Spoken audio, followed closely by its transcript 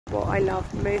what I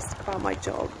love most about my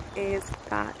job is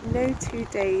that no 2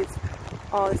 days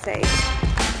are the same.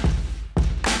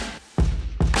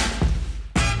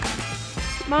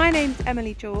 My name's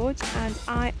Emily George and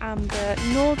I am the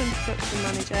Northern Production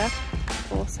Manager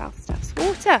for South Staffs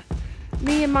Water.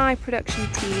 Me and my production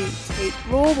team take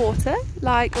raw water,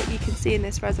 like what you can see in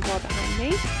this reservoir behind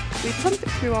me. We pump it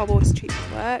through our water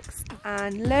treatment works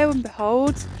and lo and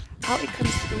behold, out it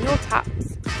comes from your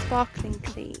taps, sparkling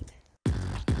clean.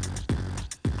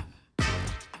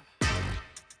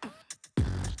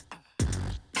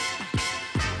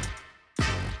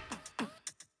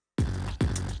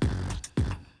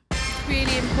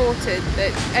 Really important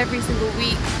that every single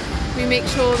week we make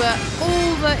sure that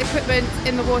all the equipment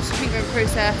in the water treatment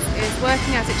process is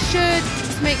working as it should,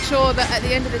 to make sure that at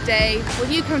the end of the day, when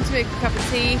you come to make a cup of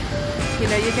tea, you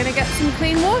know you're going to get some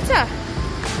clean water.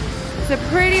 It's a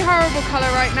pretty horrible colour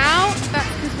right now.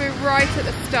 That's because we're right at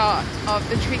the start of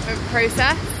the treatment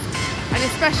process, and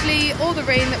especially all the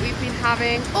rain that we've been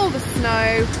having, all the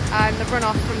snow and the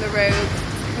runoff from the roads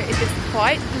created this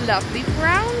quite lovely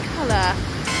brown colour.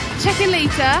 Check in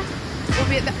later, we'll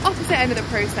be at the opposite end of the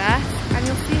process and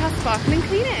you'll see how sparkling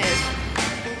clean it is.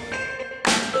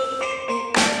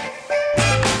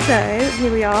 So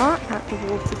here we are at the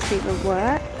water treatment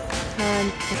works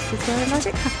and this is where the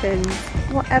magic happens.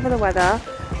 Whatever the weather,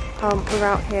 we're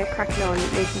out here cracking on,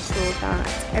 making sure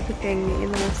that everything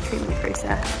in the water treatment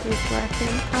process is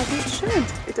working as it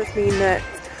should. It does mean that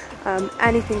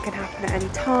anything can happen at any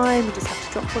time. You just have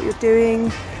to drop what you're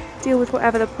doing, deal with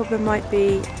whatever the problem might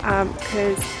be,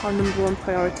 because our number one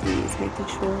priority is making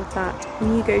sure that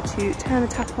when you go to turn the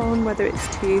tap on, whether it's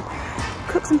to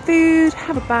cook some food,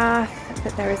 have a bath,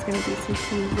 that there is going to be some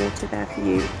clean water there for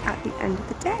you at the end of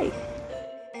the day.